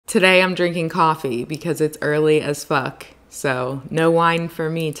Today I'm drinking coffee because it's early as fuck, so no wine for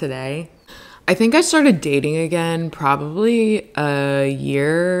me today. I think I started dating again probably a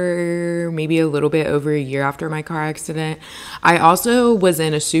year, maybe a little bit over a year after my car accident. I also was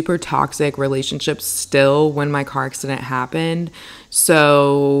in a super toxic relationship still when my car accident happened,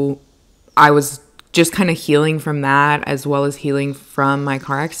 so I was just kind of healing from that as well as healing from my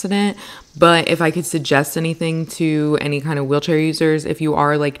car accident. But if I could suggest anything to any kind of wheelchair users, if you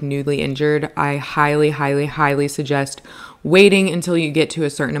are like newly injured, I highly suggest waiting until you get to a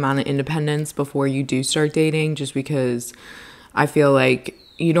certain amount of independence before you do start dating, just because I feel like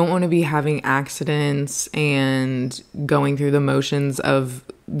you don't want to be having accidents and going through the motions of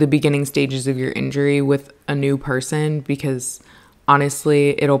the beginning stages of your injury with a new person, because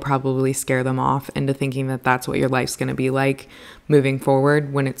honestly, it'll probably scare them off into thinking that that's what your life's going to be like moving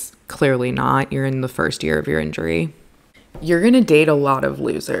forward when it's clearly not. You're in the first year of your injury. You're going to date a lot of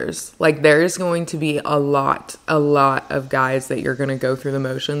losers. Like, there's going to be a lot of guys that you're going to go through the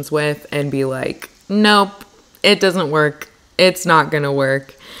motions with and be like, nope, it doesn't work. It's not going to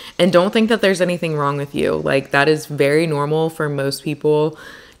work. And don't think that there's anything wrong with you. Like, that is very normal for most people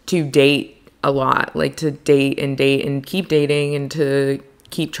to date a lot, like to date and keep dating and to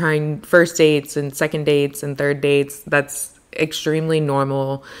keep trying first dates and second dates and third dates. That's extremely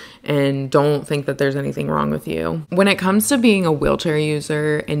normal, and don't think that there's anything wrong with you. When it comes to being a wheelchair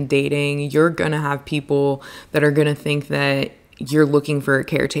user and dating, you're gonna have people that are gonna think that you're looking for a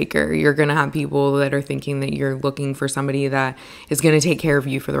caretaker. You're going to have people that are thinking that you're looking for somebody that is going to take care of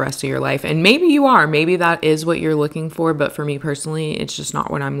you for the rest of your life. And maybe you are. Maybe that is what you're looking for. But for me personally, it's just not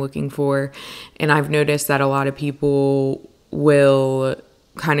what I'm looking for. And I've noticed that a lot of people will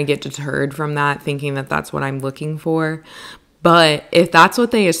kind of get deterred from that, thinking that that's what I'm looking for. But if that's what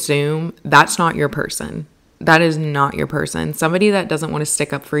they assume, that's not your person. That is not your person. Somebody that doesn't want to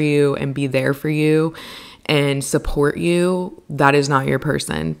stick up for you and be there for you and support you, that is not your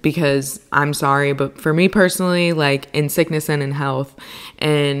person. Because I'm sorry, but for me personally, like in sickness and in health,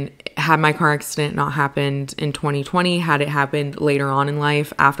 and had my car accident not happened in 2020, had it happened later on in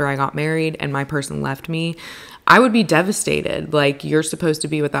life after I got married and my person left me, I would be devastated. Like, you're supposed to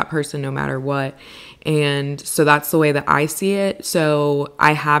be with that person no matter what. And so that's the way that I see it. So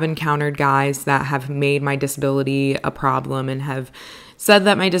I have encountered guys that have made my disability a problem and have said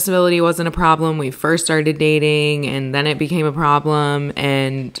that my disability wasn't a problem. We first started dating and then it became a problem.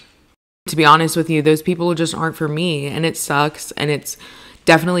 And to be honest with you, those people just aren't for me. And it sucks. And it's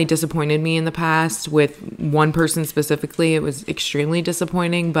definitely disappointed me in the past with one person specifically. It was extremely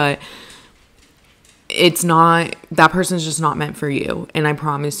disappointing, but it's not, that person's just not meant for you. And I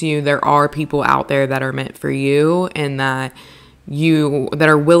promise you, there are people out there that are meant for you and that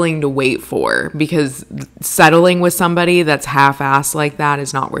are willing to wait for, because settling with somebody that's half-assed like that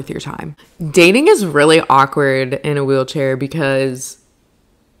is not worth your time. Dating is really awkward in a wheelchair because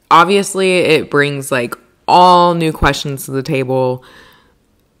obviously it brings like all new questions to the table.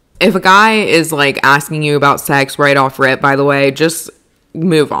 If a guy is like asking you about sex right off rip, by the way, just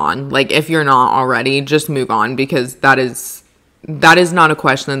move on. Like, if you're not already, just move on, because that is not a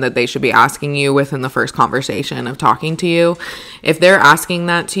question that they should be asking you within the first conversation of talking to you. If they're asking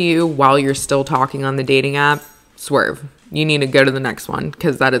that to you while you're still talking on the dating app, swerve. You need to go to the next one,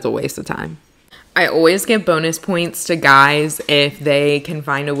 because that is a waste of time. I always give bonus points to guys if they can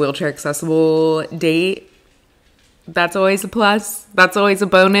find a wheelchair accessible date. That's always a plus. That's always a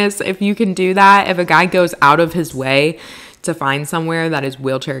bonus if you can do that. If a guy goes out of his way to find somewhere that is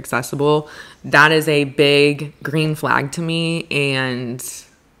wheelchair accessible, that is a big green flag to me. And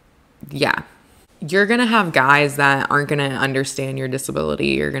yeah, you're gonna have guys that aren't gonna understand your disability.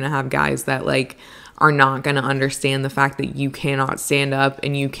 You're gonna have guys that like are not gonna understand the fact that you cannot stand up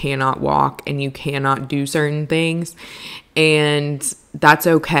and you cannot walk and you cannot do certain things, and that's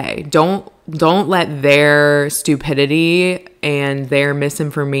okay. Don't let their stupidity and their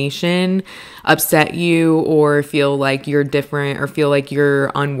misinformation upset you or feel like you're different or feel like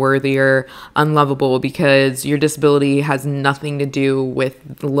you're unworthy or unlovable, because your disability has nothing to do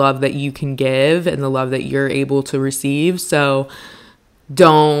with the love that you can give and the love that you're able to receive. So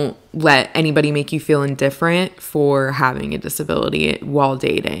don't let anybody make you feel indifferent for having a disability while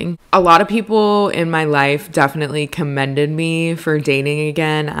dating. A lot of people in my life definitely commended me for dating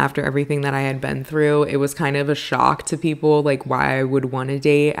again after everything that I had been through. It was kind of a shock to people, like why I would want to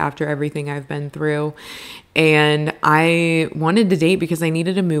date after everything I've been through. And I wanted to date because I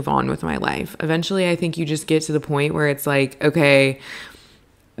needed to move on with my life. Eventually, I think you just get to the point where it's like, okay,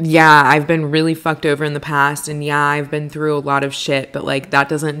 yeah, I've been really fucked over in the past, and yeah, I've been through a lot of shit, but like that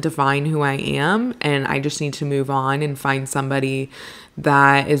doesn't define who I am, and I just need to move on and find somebody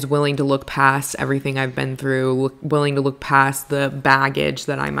that is willing to look past everything I've been through, willing to look past the baggage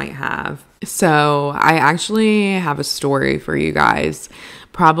that I might have. So I actually have a story for you guys.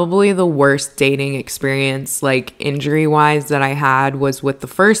 Probably the worst dating experience, like injury-wise, that I had was with the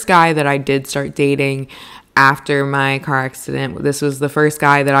first guy that I did start dating after my car accident. This was the first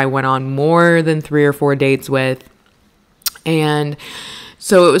guy that I went on more than 3 or 4 dates with. And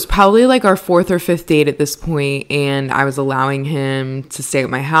so it was probably like our 4th or 5th date at this point, and I was allowing him to stay at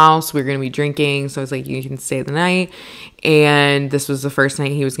my house. We were going to be drinking, so I was like, you can stay the night. And this was the first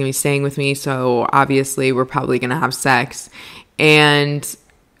night he was going to be staying with me, so obviously we're probably going to have sex. And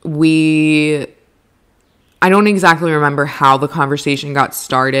I don't exactly remember how the conversation got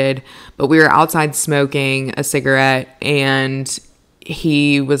started, but we were outside smoking a cigarette, and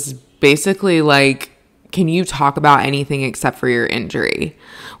he was basically like, can you talk about anything except for your injury?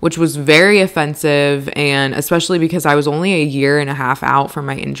 Which was very offensive, and especially because I was only a year and a half out from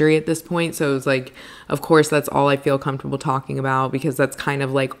my injury at this point. So it was like, of course, that's all I feel comfortable talking about, because that's kind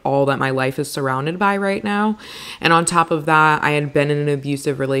of like all that my life is surrounded by right now. And on top of that, I had been in an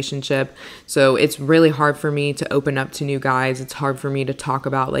abusive relationship. So it's really hard for me to open up to new guys. It's hard for me to talk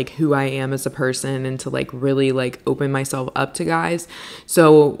about like who I am as a person and to like really like open myself up to guys.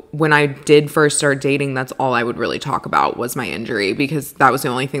 So when I did first start dating, that's all I would really talk about was my injury, because that was the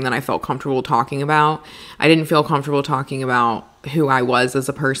only thing that I felt comfortable talking about. I didn't feel comfortable talking about who I was as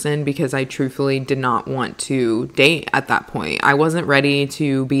a person, because I truthfully did not want to date at that point. I wasn't ready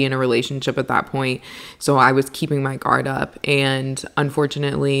to be in a relationship at that point, so I was keeping my guard up, and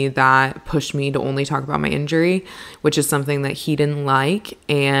unfortunately that pushed me to only talk about my injury, which is something that he didn't like.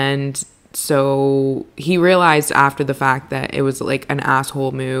 And so he realized after the fact that it was like an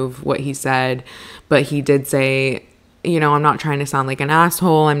asshole move what he said, but he did say, you know, I'm not trying to sound like an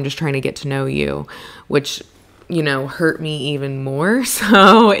asshole, I'm just trying to get to know you, which, you know, hurt me even more.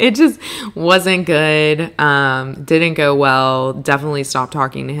 So it just wasn't good. Didn't go well. Definitely stopped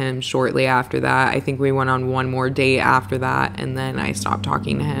talking to him shortly after that. I think we went on one more date after that, and then I stopped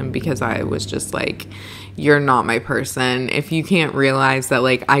talking to him because I was just like, you're not my person. If you can't realize that,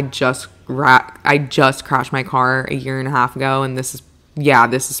 like, I just crashed my car a year and a half ago, and this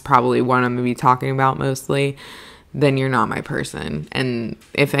is probably what I'm gonna be talking about mostly, then you're not my person. And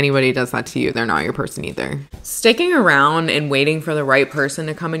if anybody does that to you, they're not your person either. Sticking around and waiting for the right person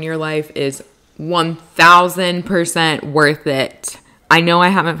to come in your life is 1000% worth it. I know I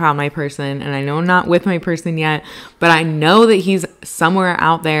haven't found my person, and I know I'm not with my person yet, but I know that he's somewhere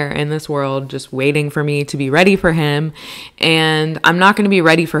out there in this world just waiting for me to be ready for him. And I'm not going to be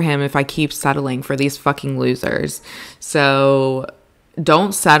ready for him if I keep settling for these fucking losers. So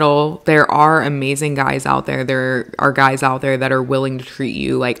don't settle. There are amazing guys out there. There are guys out there that are willing to treat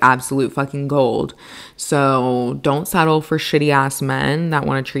you like absolute fucking gold. So don't settle for shitty ass men that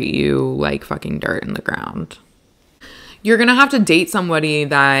want to treat you like fucking dirt in the ground. You're going to have to date somebody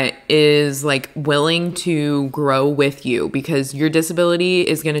that is like willing to grow with you, because your disability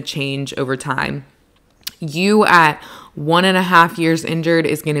is going to change over time. You at 1.5 years injured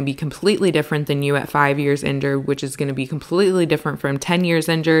is going to be completely different than you at 5 years injured, which is going to be completely different from 10 years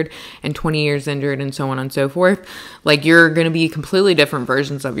injured and 20 years injured, and so on and so forth. Like, you're going to be completely different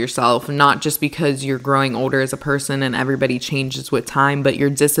versions of yourself, not just because you're growing older as a person and everybody changes with time, but your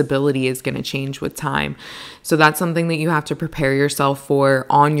disability is going to change with time. So that's something that you have to prepare yourself for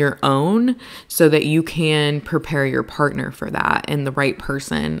on your own, so that you can prepare your partner for that and the right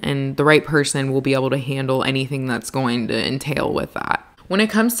person. And the right person will be able to handle anything that's going to entail with that. When it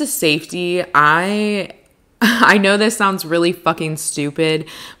comes to safety, I know this sounds really fucking stupid,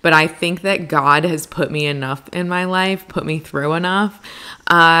 but I think that God has put me enough in my life, put me through enough.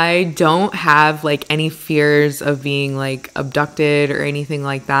 I don't have like any fears of being like abducted or anything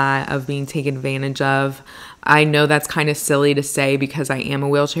like that, of being taken advantage of. I know that's kind of silly to say because I am a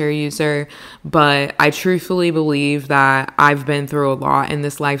wheelchair user, but I truthfully believe that I've been through a lot in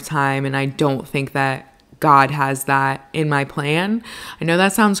this lifetime, and I don't think that God has that in my plan. I know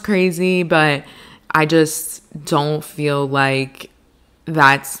that sounds crazy, but I just don't feel like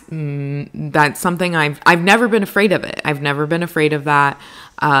that's something I've never been afraid of it. I've never been afraid of that.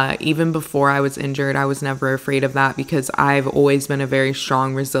 Even before I was injured, I was never afraid of that, because I've always been a very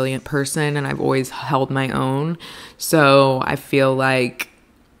strong, resilient person, and I've always held my own. So I feel like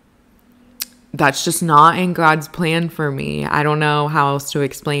that's just not in God's plan for me. I don't know how else to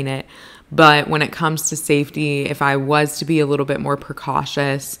explain it. But when it comes to safety, if I was to be a little bit more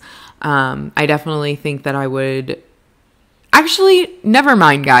precautious, I definitely think that I would... Actually, never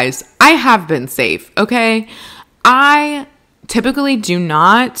mind, guys. I have been safe, okay? I typically do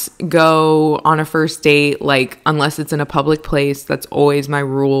not go on a first date, like, unless it's in a public place. That's always my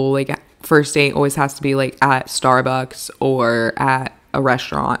rule. Like, first date always has to be like at Starbucks or at a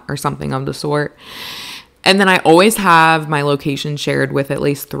restaurant or something of the sort. And then I always have my location shared with at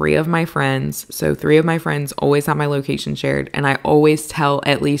least 3 of my friends. So 3 of my friends always have my location shared. And I always tell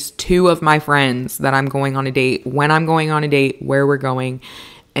at least 2 of my friends that I'm going on a date, when I'm going on a date, where we're going,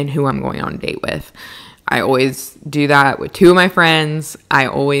 and who I'm going on a date with. I always do that with 2 of my friends. I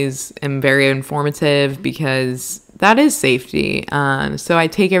always am very informative because that is safety. So I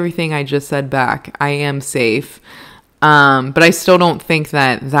take everything I just said back. I am safe. But I still don't think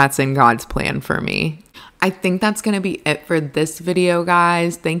that that's in God's plan for me. I think that's going to be it for this video,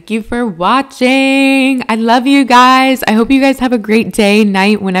 guys. Thank you for watching. I love you guys. I hope you guys have a great day,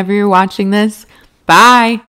 night, whenever you're watching this. Bye.